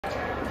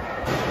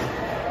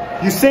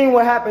You seen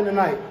what happened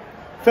tonight.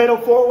 Fatal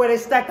 4-way, they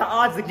stacked the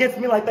odds against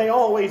me like they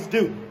always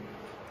do.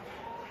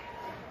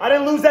 I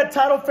didn't lose that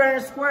title fair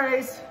and square,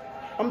 Ace.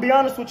 I'm gonna be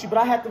honest with you, but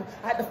I had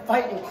to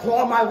fight and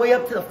claw my way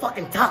up to the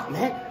fucking top,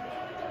 man.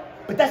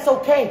 But that's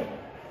okay.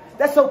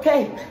 That's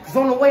okay. Because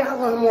on the way, I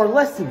learned more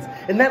lessons.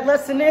 And that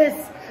lesson is,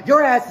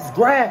 your ass is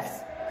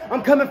grass.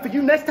 I'm coming for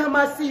you. Next time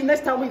I see you,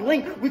 next time we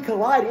link, we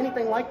collide,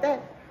 anything like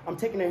that, I'm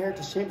taking the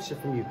Heritage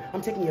Championship from you.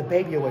 I'm taking your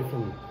baby away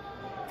from you.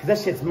 Because that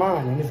shit's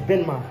mine, and it's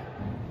been mine.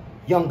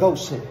 Young Goat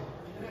shit.